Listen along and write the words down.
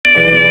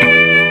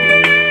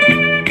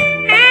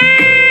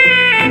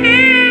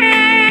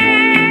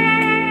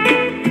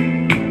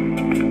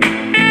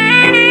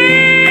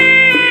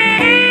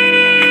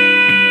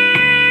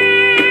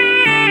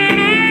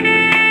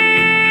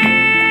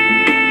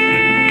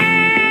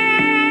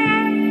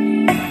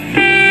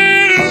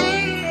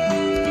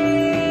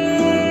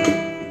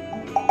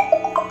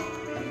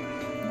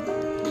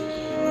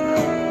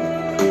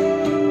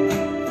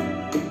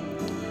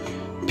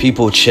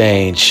People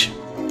change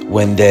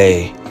when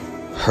they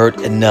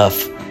hurt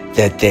enough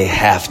that they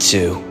have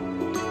to,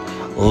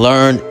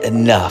 learn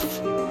enough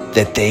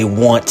that they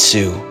want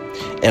to,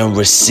 and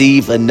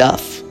receive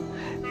enough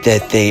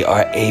that they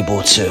are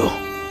able to.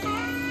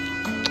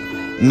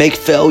 Make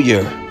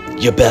failure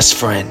your best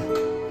friend.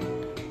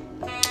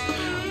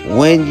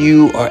 When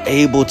you are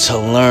able to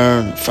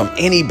learn from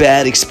any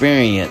bad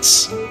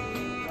experience,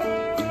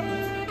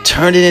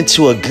 turn it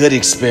into a good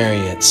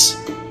experience.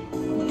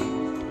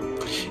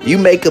 You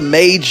make a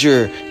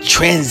major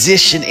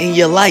transition in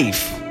your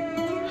life.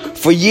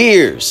 For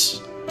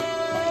years,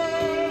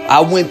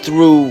 I went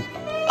through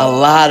a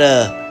lot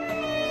of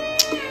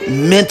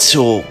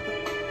mental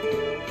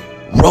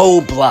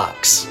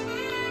roadblocks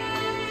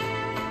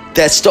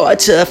that started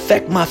to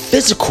affect my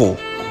physical.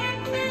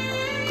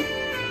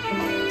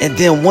 And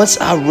then once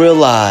I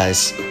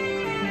realized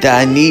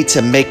that I need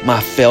to make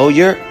my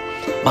failure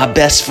my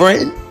best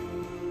friend,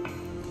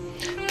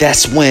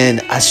 that's when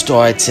I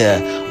started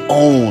to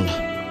own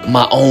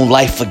my own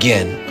life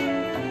again.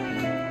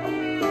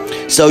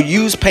 So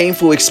use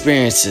painful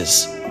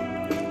experiences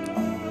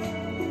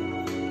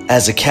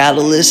as a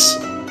catalyst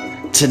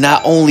to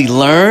not only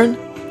learn,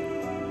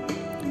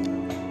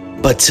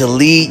 but to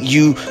lead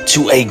you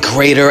to a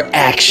greater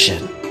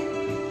action.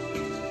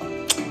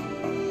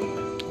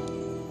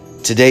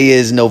 Today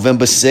is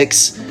November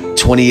 6,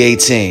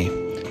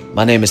 2018.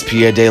 My name is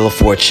Pierre De La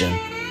Fortune.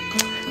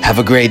 Have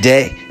a great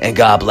day and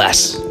God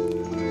bless.